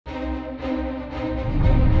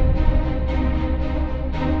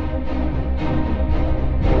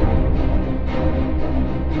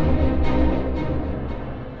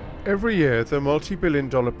Every year, the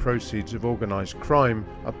multi-billion-dollar proceeds of organised crime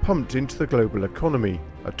are pumped into the global economy,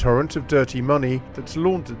 a torrent of dirty money that's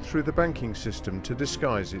laundered through the banking system to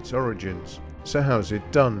disguise its origins. So how's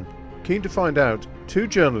it done? Keen to find out, two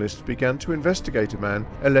journalists began to investigate a man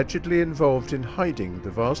allegedly involved in hiding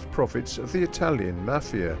the vast profits of the Italian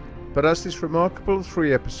Mafia. But as this remarkable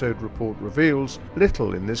 3-episode report reveals,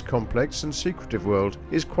 little in this complex and secretive world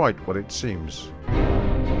is quite what it seems.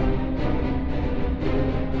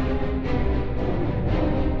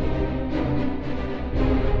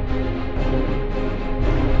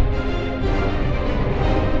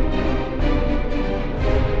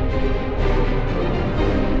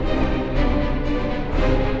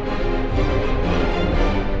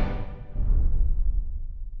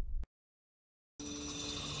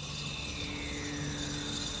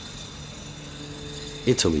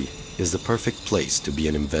 Italy is the perfect place to be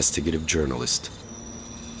an investigative journalist.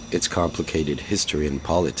 Its complicated history and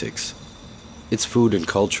politics, its food and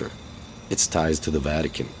culture, its ties to the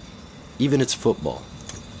Vatican, even its football.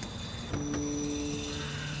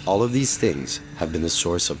 All of these things have been the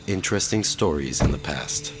source of interesting stories in the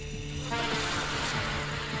past.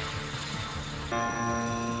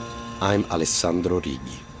 I'm Alessandro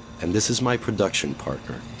Righi, and this is my production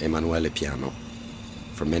partner, Emanuele Piano.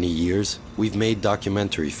 For many years, we've made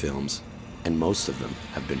documentary films, and most of them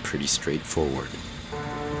have been pretty straightforward.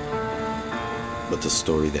 But the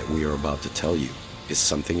story that we are about to tell you is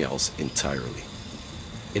something else entirely.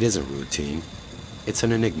 It isn't routine. It's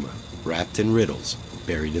an enigma, wrapped in riddles,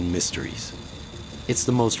 buried in mysteries. It's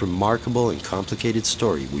the most remarkable and complicated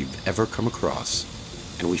story we've ever come across,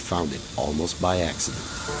 and we found it almost by accident.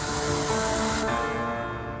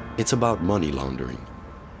 It's about money laundering,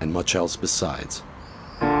 and much else besides.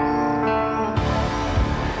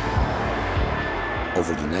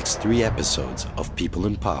 Over the next 3 episodes of People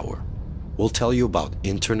in Power, we'll tell you about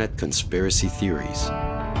internet conspiracy theories.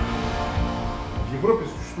 В Европе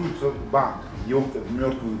существует банк,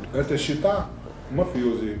 мертвый. Это счета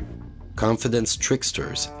мафиози. Confidence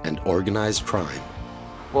tricksters and organized crime.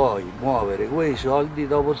 Puoi muovere quei soldi,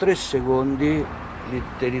 dopo 3 secondi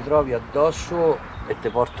te li trovi addosso e te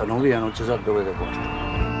portano via, non si sa dove te portano.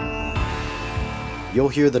 You'll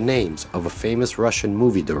hear the names of a famous Russian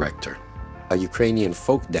movie director, a Ukrainian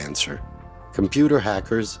folk dancer, computer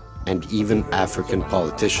hackers, and even African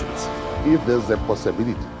politicians. If there's a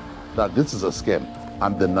possibility that this is a scam,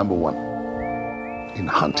 I'm the number one in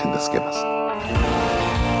hunting the scammers.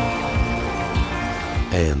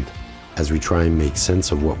 And as we try and make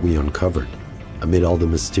sense of what we uncovered, amid all the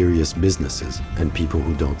mysterious businesses and people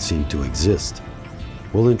who don't seem to exist,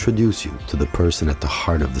 we'll introduce you to the person at the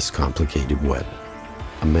heart of this complicated web,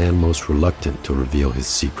 a man most reluctant to reveal his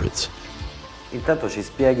secrets. Intanto ci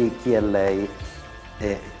spieghi chi è lei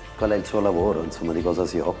e qual è il suo lavoro, insomma, di cosa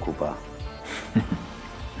si occupa.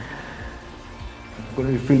 Con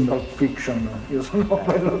il film Pulp Fiction, io sono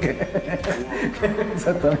quello che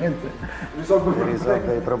esattamente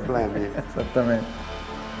risolve i problemi. Esattamente.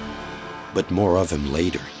 But more of him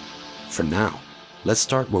later. For now, let's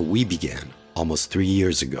start where we began almost 3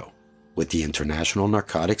 years ago, with the international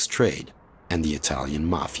narcotics trade and the Italian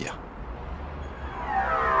Mafia.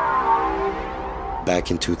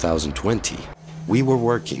 Back in 2020, we were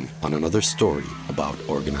working on another story about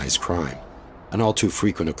organized crime, an all too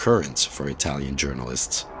frequent occurrence for Italian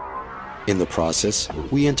journalists. In the process,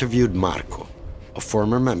 we interviewed Marco, a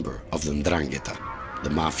former member of the Ndrangheta,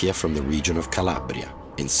 the mafia from the region of Calabria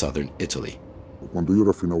in southern Italy. Quando io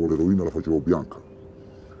raffinavo l'eroina la facevo bianca.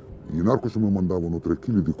 I narcos mi mandavano 3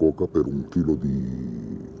 kg di coca per 1 chilo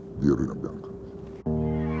di eroina bianca.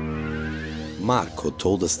 Marco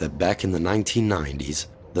told us that back in the 1990s,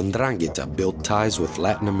 the Ndrangheta built ties with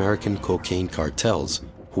Latin American cocaine cartels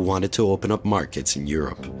who wanted to open up markets in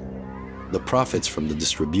Europe. The profits from the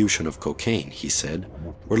distribution of cocaine, he said,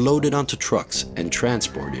 were loaded onto trucks and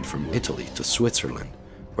transported from Italy to Switzerland,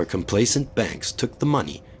 where complacent banks took the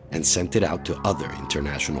money and sent it out to other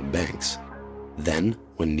international banks. Then,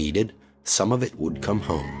 when needed, some of it would come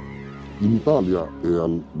home. In Italia e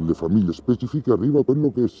alle famiglie specifiche arriva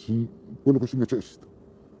quello che si necessita.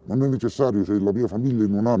 Non è necessario, se la mia famiglia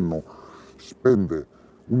in un anno spende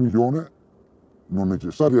 1 milione, non è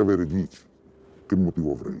necessario avere 10. Che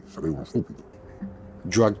motivo avrei? Sarei uno stupido.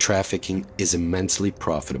 Drug trafficking is immensely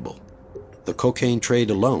profitable. The cocaine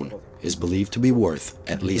trade alone is believed to be worth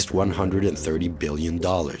at least $130 billion,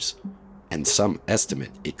 and some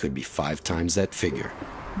estimate it could be 5 times that figure.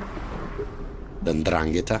 The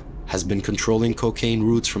Ndrangheta has been controlling cocaine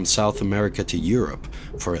routes from South America to Europe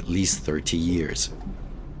for at least 30 years.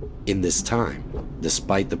 In this time,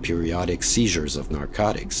 despite the periodic seizures of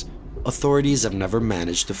narcotics, authorities have never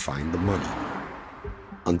managed to find the money.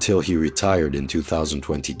 Until he retired in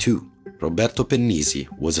 2022, Roberto Pennisi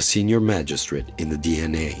was a senior magistrate in the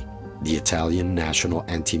DNA, the Italian National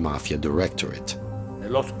Anti-Mafia Directorate.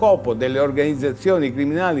 Lo scopo delle organizzazioni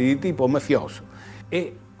criminali di tipo mafioso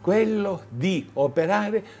è quello di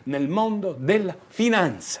operare nel mondo della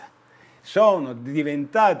finanza. Sono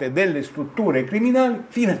diventate delle strutture criminali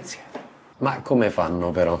finanziarie. Ma come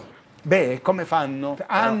fanno però? Beh, come fanno?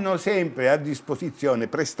 Hanno sempre a disposizione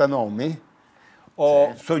prestanome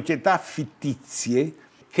o società fittizie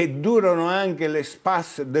che durano anche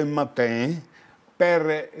l'espace del matin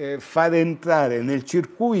per far entrare nel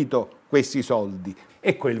circuito questi soldi.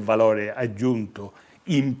 Ecco il valore aggiunto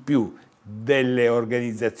in più delle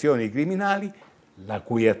organizzazioni criminali, la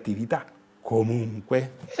cui attività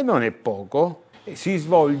comunque, e non è poco, si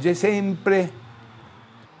svolge sempre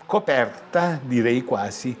coperta, direi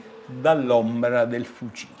quasi, dall'ombra del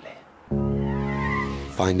fucile.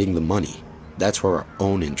 Finding the money, that's where our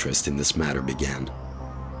own interest in this matter began.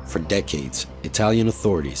 For decades, Italian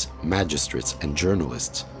authorities, magistrates, and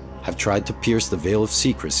journalists have tried to pierce the veil of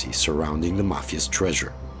secrecy surrounding the mafia's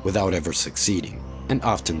treasure, without ever succeeding, and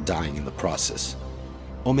often dying in the process.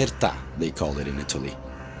 Omertà, they call it in Italy,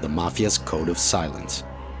 the mafia's code of silence.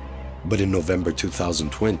 But in November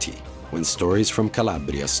 2020, when stories from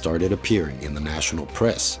Calabria started appearing in the national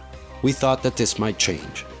press, we thought that this might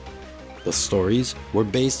change. The stories were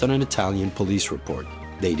based on an Italian police report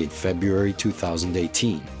dated February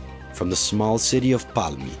 2018 from the small city of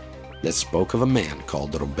Palmi that spoke of a man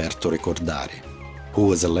called Roberto Recordare, who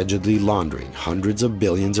was allegedly laundering hundreds of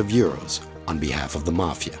billions of euros on behalf of the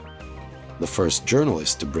mafia. The first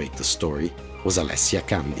journalist to break the story was Alessia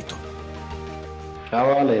Candido.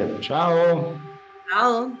 Ciao Ale. Ciao.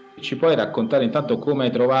 Ciao. Ci puoi raccontare intanto come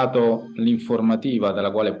hai trovato l'informativa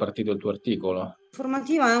dalla quale è partito il tuo articolo?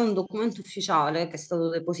 L'informativa è un documento ufficiale che è stato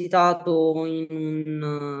depositato in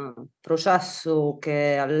un processo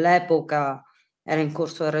che all'epoca era in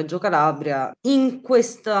corso a Reggio Calabria. In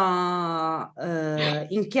questa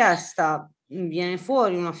inchiesta viene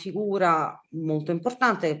fuori una figura molto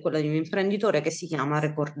importante, che è quella di un imprenditore che si chiama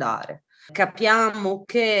Recordare. Capiamo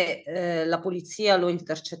che la polizia lo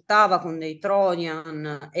intercettava con dei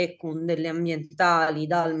Trojan e con delle ambientali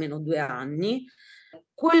da almeno 2 anni.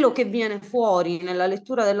 Quello che viene fuori nella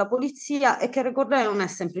lettura della polizia è che Recordare non è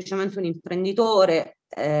semplicemente un imprenditore,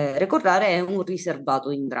 Recordare è un riservato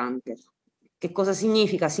di 'Ndrangheta. Che cosa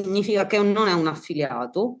significa? Significa che non è un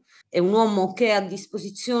affiliato, è un uomo che è a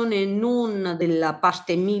disposizione non della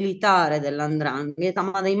parte militare della 'Ndrangheta,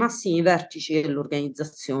 ma dei massimi vertici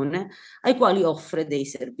dell'organizzazione, ai quali offre dei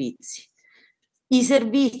servizi. I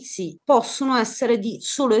servizi possono essere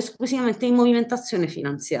solo e esclusivamente di movimentazione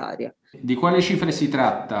finanziaria. Di quale cifre si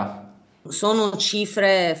tratta? Sono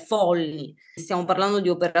cifre folli, stiamo parlando di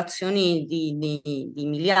operazioni di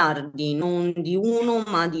miliardi, non di uno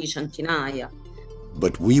ma di centinaia.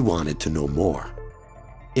 But we wanted to know more.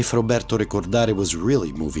 If Roberto Recordare was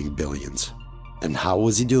really moving billions, and how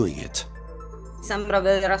was he doing it? Sembra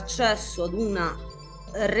avere accesso ad una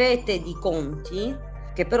rete di conti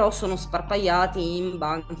che però sono sparpagliati in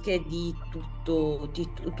banche di tutto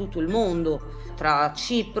il mondo, tra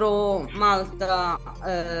Cipro, Malta,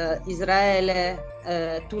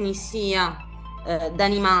 Israele, Tunisia,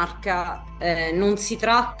 Danimarca. Non si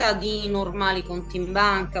tratta di normali conti in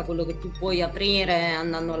banca, quello che tu puoi aprire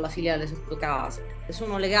andando alla filiale sotto casa.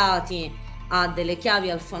 Sono legati a delle chiavi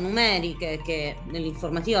alfanumeriche che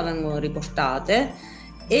nell'informativa vengono riportate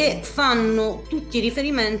e fanno tutti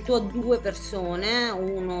riferimento a 2 persone.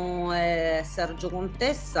 Uno è Sergio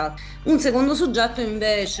Contessa, un secondo soggetto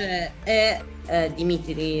invece è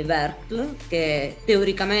Dmitry Verkl, che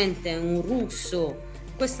teoricamente è un russo.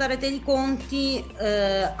 Questa rete di conti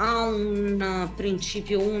ha un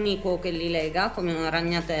principio unico che li lega, come una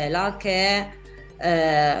ragnatela, che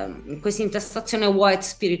è questa intestazione White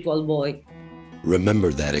Spiritual Boy.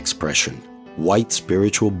 Remember that expression, white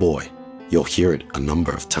spiritual boy. You'll hear it a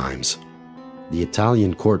number of times. The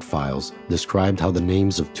Italian court files described how the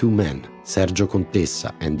names of 2 men, Sergio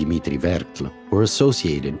Contessa and Dmitry Verkl, were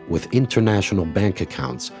associated with international bank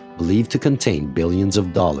accounts believed to contain billions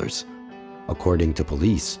of dollars. According to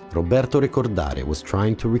police, Roberto Recordare was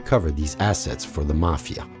trying to recover these assets for the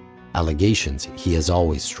mafia, allegations he has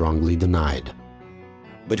always strongly denied.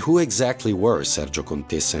 But who exactly were Sergio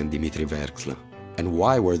Contessa and Dmitry Verkl, and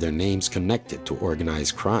why were their names connected to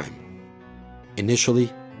organized crime? Initially,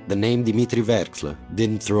 the name Dmitry Verkl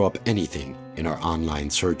didn't throw up anything in our online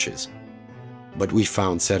searches. But we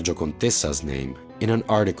found Sergio Contessa's name in an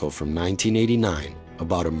article from 1989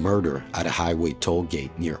 about a murder at a highway toll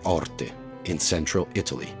gate near Orte in central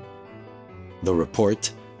Italy. The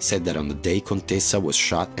report said that on the day Contessa was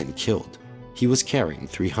shot and killed, he was carrying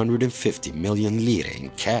 350 million lire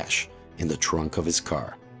in cash in the trunk of his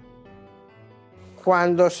car.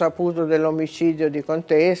 Quando ho saputo dell'omicidio di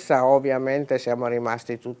Contessa, ovviamente siamo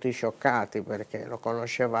rimasti tutti scioccati perché lo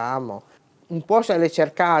conoscevamo. Un po' se l'è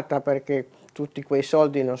cercata perché tutti quei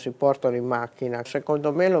soldi non si portano in macchina.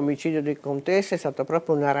 Secondo me l'omicidio di Contessa è stata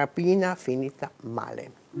proprio una rapina finita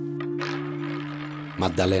male.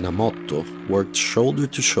 Maddalena Motto worked shoulder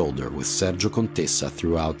to shoulder with Sergio Contessa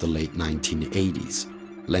throughout the late 1980s,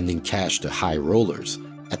 lending cash to high rollers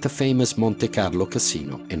at the famous Monte Carlo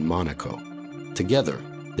casino in Monaco. Together,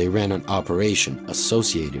 they ran an operation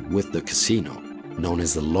associated with the casino, known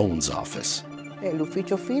as the Loans Office.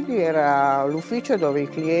 L'ufficio fidi era l'ufficio dove i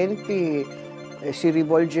clienti si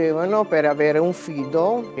rivolgevano per avere un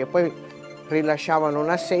fido e poi rilasciavano un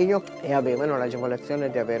assegno e avevano l'agevolazione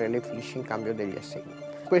di avere le fiche in cambio degli assegni.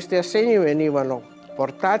 Questi assegni venivano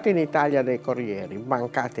portati in Italia dai corrieri,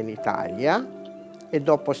 bancati in Italia e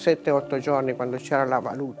dopo 7-8 giorni, quando c'era la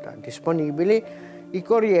valuta disponibile, i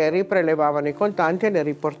corrieri prelevavano i contanti e li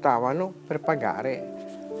riportavano per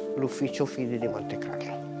pagare l'ufficio fidi di Monte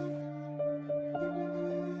Carlo.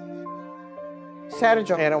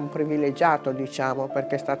 Sergio era un privilegiato, diciamo,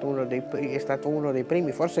 perché è stato uno dei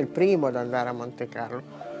primi, forse il primo ad andare a Monte Carlo.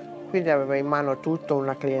 Quindi aveva in mano tutta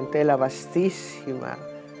una clientela vastissima,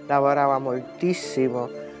 lavorava moltissimo,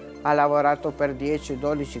 ha lavorato per 10,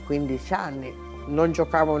 12, 15 anni, non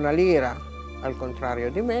giocava una lira, al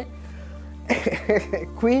contrario di me,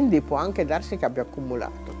 quindi può anche darsi che abbia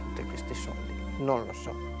accumulato tutti questi soldi, non lo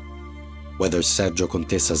so. Whether Sergio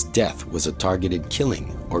Contessa's death was a targeted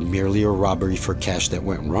killing or merely a robbery for cash that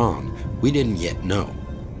went wrong, we didn't yet know.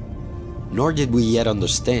 Nor did we yet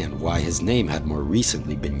understand why his name had more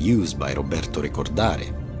recently been used by Roberto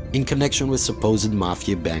Recordare in connection with supposed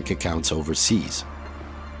mafia bank accounts overseas.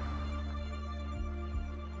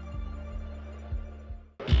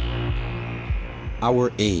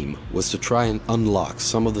 Our aim was to try and unlock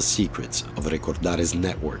some of the secrets of Recordare's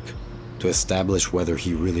network, to establish whether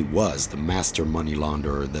he really was the master money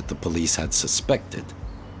launderer that the police had suspected,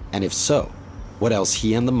 and if so, what else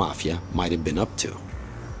he and the mafia might have been up to.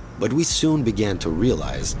 But we soon began to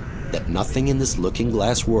realize that nothing in this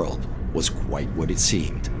looking-glass world was quite what it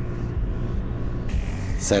seemed.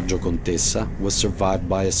 Sergio Contessa was survived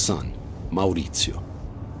by a son, Maurizio.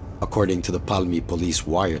 According to the Palmi police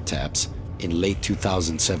wiretaps, in late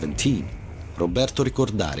 2017, Roberto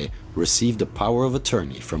Recordare received a power of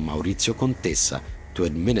attorney from Maurizio Contessa to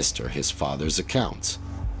administer his father's accounts.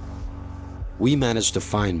 We managed to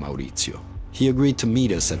find Maurizio. He agreed to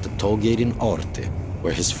meet us at the toll gate in Orte,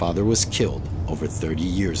 where his father was killed over 30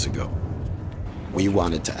 years ago. We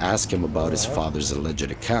wanted to ask him about his father's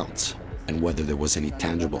alleged accounts and whether there was any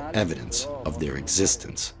tangible evidence of their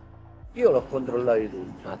existence. Io l'ho controllato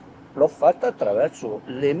tutto. L'ho fatta attraverso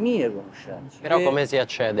le mie conoscenze. Però come si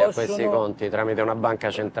accede a questi conti? Tramite una banca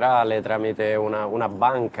centrale, tramite una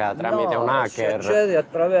banca, tramite un hacker? Si accede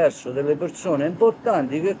attraverso delle persone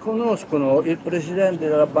importanti che conoscono il presidente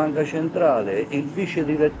della banca centrale, il vice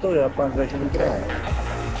direttore della banca centrale.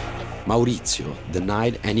 Maurizio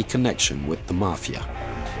denied any connection with the mafia.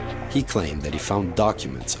 He claimed that he found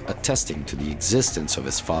documents attesting to the existence of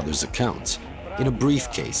his father's accounts in a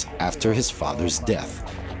briefcase after his father's death.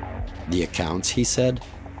 The accounts, he said,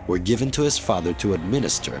 were given to his father to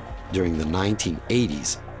administer during the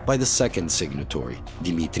 1980s by the second signatory,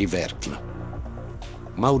 Dimitri Vertl.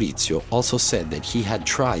 Maurizio also said that he had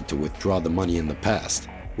tried to withdraw the money in the past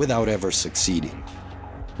without ever succeeding.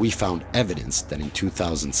 We found evidence that in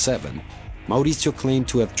 2007, Maurizio claimed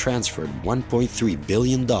to have transferred $1.3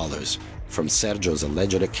 billion from Sergio's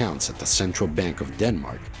alleged accounts at the Central Bank of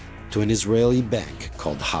Denmark to an Israeli bank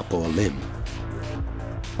called Hapo Alim.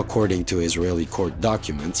 According to Israeli court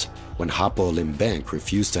documents, when Hapo Alim Bank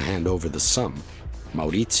refused to hand over the sum,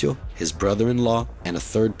 Maurizio, his brother-in-law, and a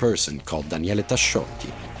third person called Daniele Tasciotti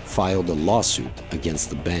filed a lawsuit against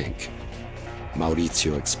the bank.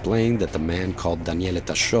 Maurizio explained that the man called Daniele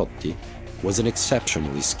Tasciotti was an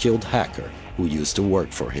exceptionally skilled hacker who used to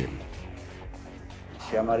work for him.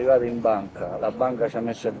 Siamo arrivati in banca, la banca ci ha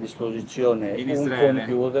messo a disposizione un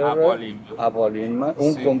computer, Apolim,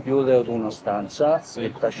 un computer ad una stanza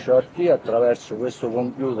e Tasciotti attraverso questo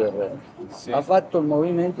computer ha fatto il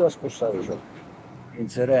movimento e ha spostato i soldi,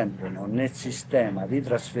 inserendolo nel sistema di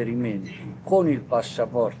trasferimenti con il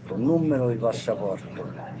passaporto, numero di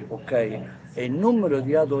passaporto, ok? E il numero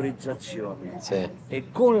di autorizzazione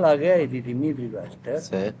e con la key di Dimitri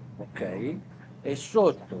Vertl, ok? E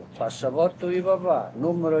sotto passaporto di papà,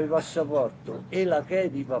 numero di passaporto e la key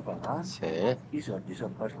di papà, i soldi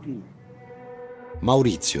sono partiti.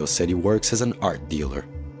 Maurizio said he works as an art dealer,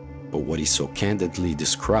 but what he so candidly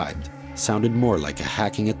described sounded more like a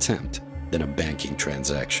hacking attempt than a banking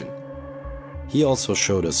transaction. He also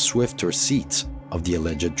showed us swift receipts of the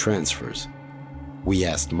alleged transfers. We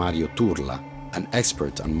asked Mario Turla, an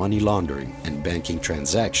expert on money laundering and banking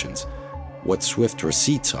transactions, what swift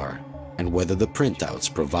receipts are and whether the printouts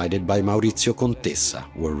provided by Maurizio Contessa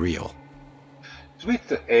were real.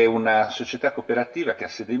 Swift è una società cooperativa che ha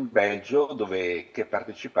sede in Belgio, che è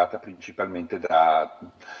partecipata principalmente da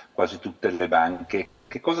quasi tutte le banche.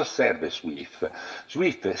 Che cosa serve Swift?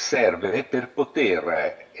 Swift serve per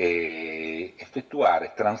poter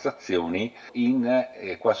effettuare transazioni in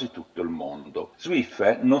quasi tutto il mondo.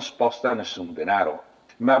 Swift non sposta nessun denaro,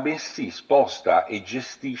 ma bensì sposta e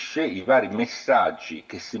gestisce i vari messaggi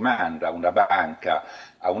che si manda una banca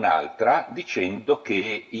a un'altra dicendo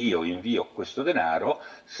che io invio questo denaro,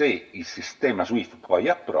 se il sistema Swift poi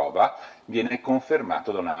approva, viene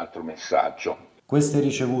confermato da un altro messaggio. Queste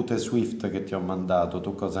ricevute Swift che ti ho mandato,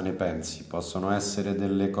 tu cosa ne pensi? Possono essere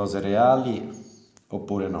delle cose reali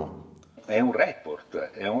oppure no? È un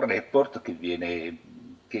report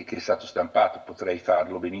che è stato stampato, potrei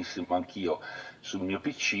farlo benissimo anch'io sul mio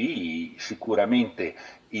PC, sicuramente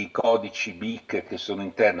i codici BIC che sono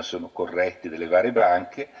interni sono corretti delle varie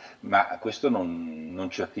banche, ma questo non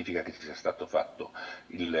certifica che sia stato fatto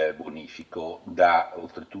il bonifico da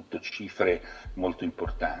oltretutto cifre molto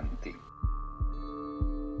importanti.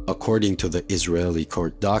 According to the Israeli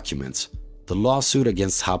court documents, the lawsuit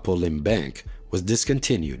against Hapolim Bank was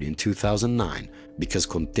discontinued in 2009 because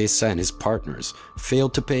Contessa and his partners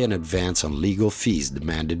failed to pay an advance on legal fees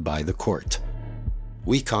demanded by the court.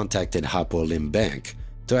 We contacted Hapolim Bank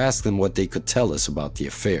to ask them what they could tell us about the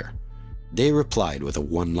affair. They replied with a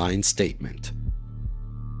one-line statement.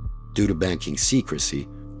 Due to banking secrecy,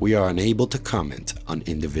 we are unable to comment on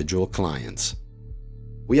individual clients.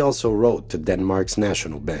 We also wrote to Denmark's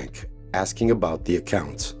National Bank asking about the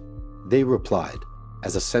accounts. They replied,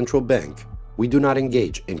 as a central bank, we do not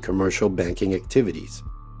engage in commercial banking activities,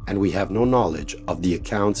 and we have no knowledge of the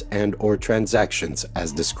accounts and/or transactions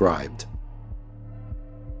as described.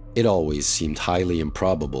 It always seemed highly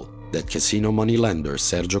improbable that casino moneylender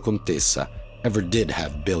Sergio Contessa ever did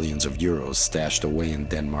have billions of euros stashed away in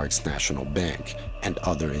Denmark's National Bank and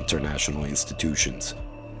other international institutions.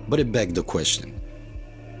 But it begged the question,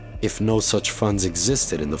 if no such funds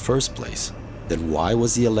existed in the first place, then why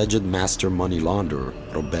was the alleged master money launderer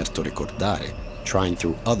Roberto Ricordare trying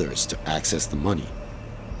through others to access the money?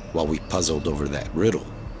 While we puzzled over that riddle,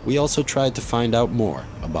 we also tried to find out more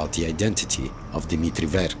about the identity of Dimitri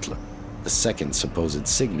Verkle, the second supposed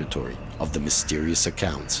signatory of the mysterious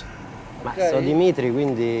accounts. Ma so Dimitri,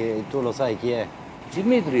 quindi tu lo sai chi è?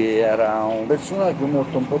 Dimitri era un personaggio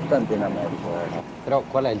molto importante in America. Però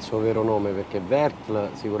qual è il suo vero nome? Perché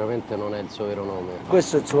Verkle sicuramente non è il suo vero nome.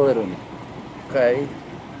 Questo è il suo vero nome, ok?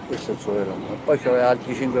 Questo è il suo vero nome. Poi c'aveva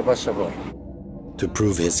altri 5 passaporti. To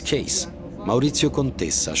prove his case, Maurizio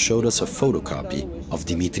Contessa showed us a photocopy of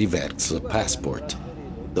Dimitri Verkle's passport.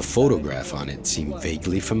 The photograph on it seemed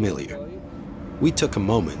vaguely familiar. We took a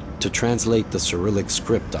moment to translate the Cyrillic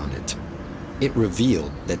script on it. It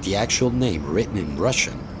revealed that the actual name written in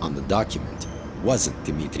Russian on the document wasn't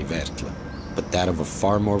Dimitri Verkle, but that of a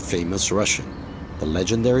far more famous Russian, the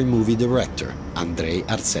legendary movie director Andrei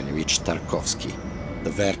Arsenievich Tarkovsky.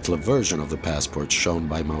 The Verkle version of the passport shown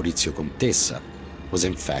by Maurizio Contessa was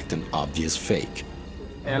in fact an obvious fake.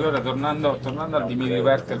 E allora tornando al Dimitri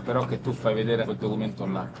Verkle, però, che tu fai vedere quel documento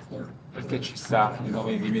là, perché ci sta il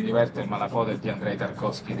nome di Dimitri Verkle ma la foto è di Andrei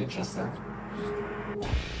Tarkovsky che ci sta?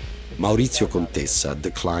 Maurizio Contessa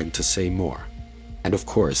declined to say more, and of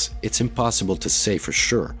course it's impossible to say for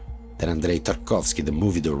sure that Andrei Tarkovsky, the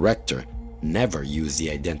movie director, never used the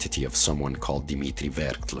identity of someone called Dimitri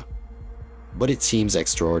Verkle. But it seems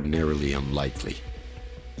extraordinarily unlikely.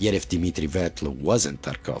 Yet if Dimitri Verkle wasn't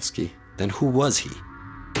Tarkovsky, then who was he?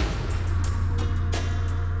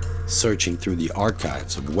 Searching through the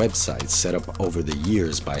archives of websites set up over the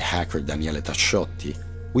years by hacker Daniele Tasciotti,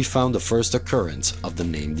 we found the first occurrence of the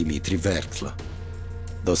name Dimitri Verkle.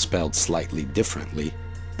 Though spelled slightly differently,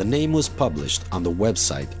 the name was published on the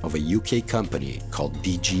website of a UK company called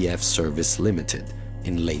DGF Service Limited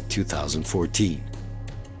in late 2014.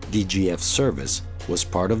 DGF Service was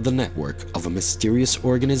part of the network of a mysterious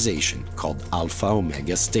organization called Alpha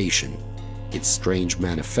Omega Station. Its strange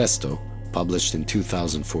manifesto, published in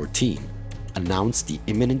 2014, announced the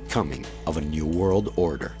imminent coming of a new world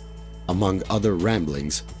order. Among other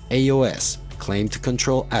ramblings, AOS claimed to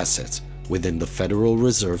control assets within the Federal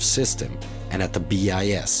Reserve System and at the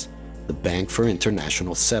BIS, the Bank for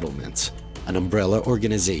International Settlements, an umbrella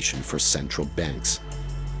organization for central banks.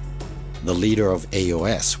 The leader of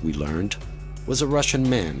AOS, we learned, was a Russian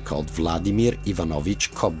man called Vladimir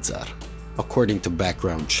Ivanovich Kobzar. According to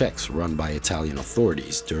background checks run by Italian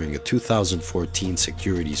authorities during a 2014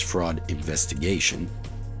 securities fraud investigation,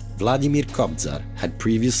 Vladimir Kobzar had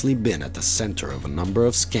previously been at the center of a number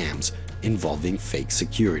of scams involving fake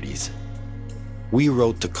securities. We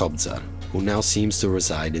wrote to Kobzar, who now seems to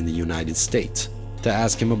reside in the United States, to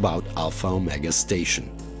ask him about Alpha Omega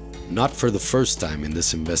Station. Not for the first time in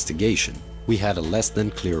this investigation, we had a less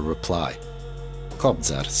than clear reply.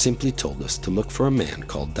 Kobzar simply told us to look for a man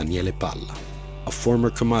called Daniele Palla, a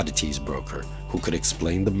former commodities broker who could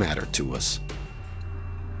explain the matter to us.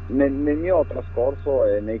 Nel mio trascorso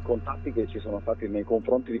e nei contatti che ci sono stati nei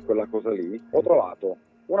confronti di quella cosa lì, ho trovato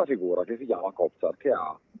una figura che si chiama Kobzar, che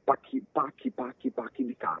ha pacchi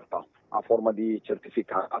di carta a forma di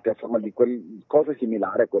certificati, a forma di cose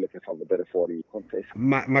similari a quelle che fa vedere fuori il contesto.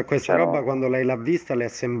 Ma questa roba quando lei l'ha vista le è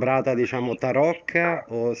sembrata, diciamo, tarocca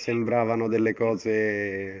o sembravano delle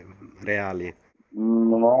cose reali?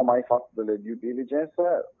 Non ho mai fatto delle due diligence,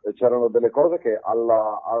 c'erano delle cose che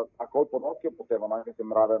a colpo d'occhio potevano anche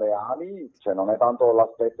sembrare reali, cioè non è tanto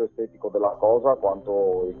l'aspetto estetico della cosa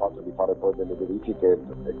quanto il fatto di fare poi delle verifiche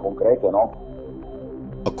concrete, no?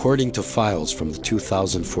 According to files from the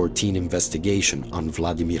 2014 investigation on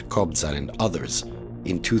Vladimir Kobzar and others,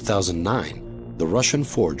 in 2009, the Russian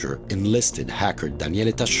forger enlisted hacker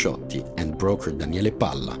Daniele Tasciotti and broker Daniele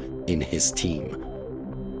Palla in his team.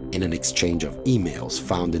 In an exchange of emails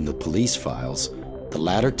found in the police files, the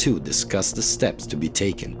latter two discussed the steps to be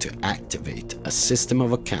taken to activate a system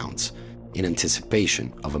of accounts in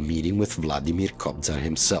anticipation of a meeting with Vladimir Kobzar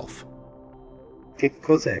himself. Che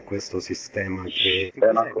cos'è questo sistema? Che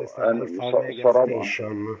cos'è questa Alpha Omega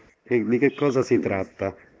Station? Di che cosa si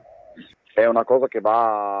tratta? È una cosa che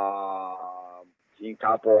va in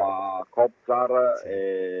capo a Kobzar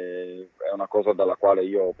e è una cosa dalla quale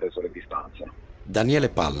io ho preso le distanze. Daniele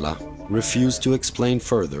Palla refused to explain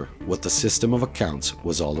further what the system of accounts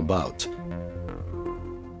was all about.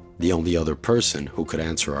 The only other person who could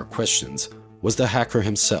answer our questions was the hacker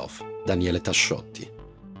himself, Daniele Tasciotti.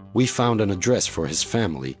 We found an address for his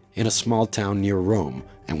family in a small town near Rome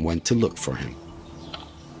and went to look for him.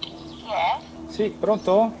 Sì,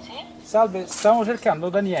 pronto? Sì. Salve, stiamo cercando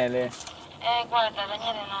Daniele. Guarda,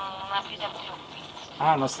 Daniele non abita più.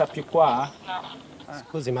 Ah, non sta più qua? No.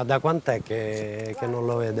 Scusi, ma da quant'è che non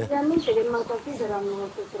lo vede? Realmente che è manco qui saranno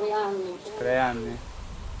 3 anni. 3 anni.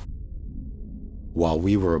 While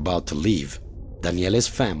we were about to leave, Daniele's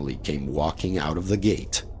family came walking out of the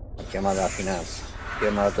gate. Ha chiamato la finanza, ha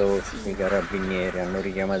chiamato i carabinieri, hanno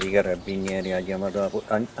richiamato i carabinieri, ha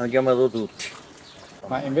chiamato tutti.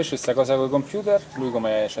 Ma invece sta cosa con i computer, lui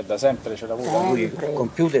come c'è da sempre, ce l'ha avuto? Lui il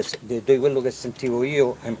computer, di quello che sentivo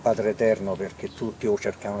io, è un padre eterno perché tutti lo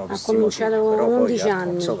cercavano per ha cominciato a 11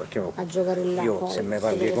 anni a giocare là. Io se mi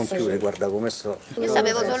parli di computer, guarda come sto. Io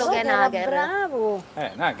sapevo solo che è un hacker. Bravo!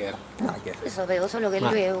 Un hacker? Io sapevo solo che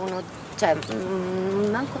lui è uno, cioè,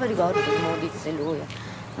 manco mi ricordo come lo disse lui.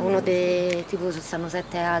 Uno dei, tipo, stanno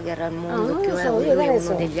 7 hacker al mondo, più lui è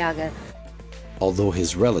uno degli hacker. Although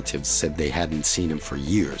his relatives said they hadn't seen him for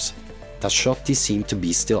years, Tasciotti seemed to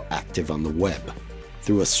be still active on the web.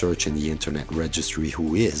 Through a search in the internet registry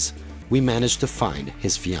Whois, we managed to find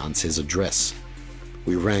his fiance's address.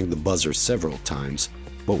 We rang the buzzer several times,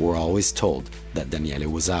 but were always told that Daniele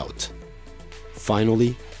was out.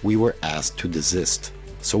 Finally, we were asked to desist,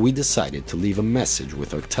 so we decided to leave a message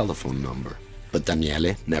with our telephone number, but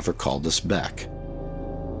Daniele never called us back.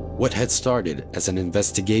 What had started as an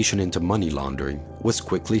investigation into money laundering was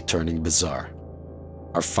quickly turning bizarre.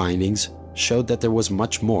 Our findings showed that there was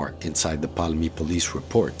much more inside the Palmi police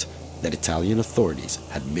report that Italian authorities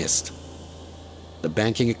had missed. The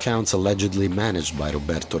banking accounts allegedly managed by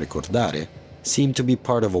Roberto Recordare seemed to be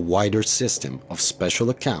part of a wider system of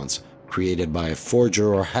special accounts created by a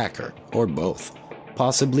forger or hacker, or both,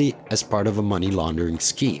 possibly as part of a money laundering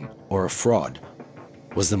scheme or a fraud.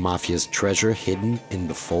 Was the Mafia's treasure hidden in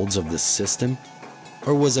the folds of this system?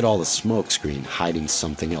 Or was it all a smokescreen hiding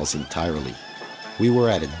something else entirely? We were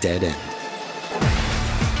at a dead end.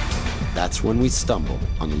 That's when we stumbled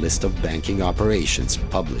on a list of banking operations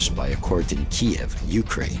published by a court in Kiev,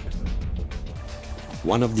 Ukraine.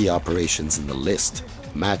 One of the operations in the list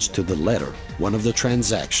matched to the letter one of the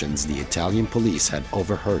transactions the Italian police had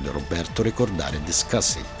overheard Roberto Recordare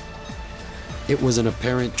discussing. It was an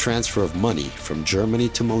apparent transfer of money from Germany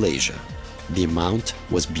to Malaysia. The amount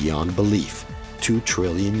was beyond belief, 2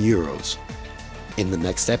 trillion euros. In the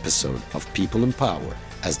next episode of People in Power,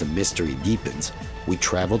 as the mystery deepens, we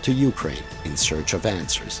travel to Ukraine in search of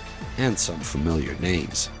answers. and some familiar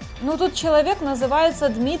names. Ну тут человек называется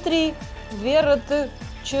Дмитрий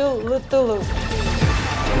Веретчилытылов.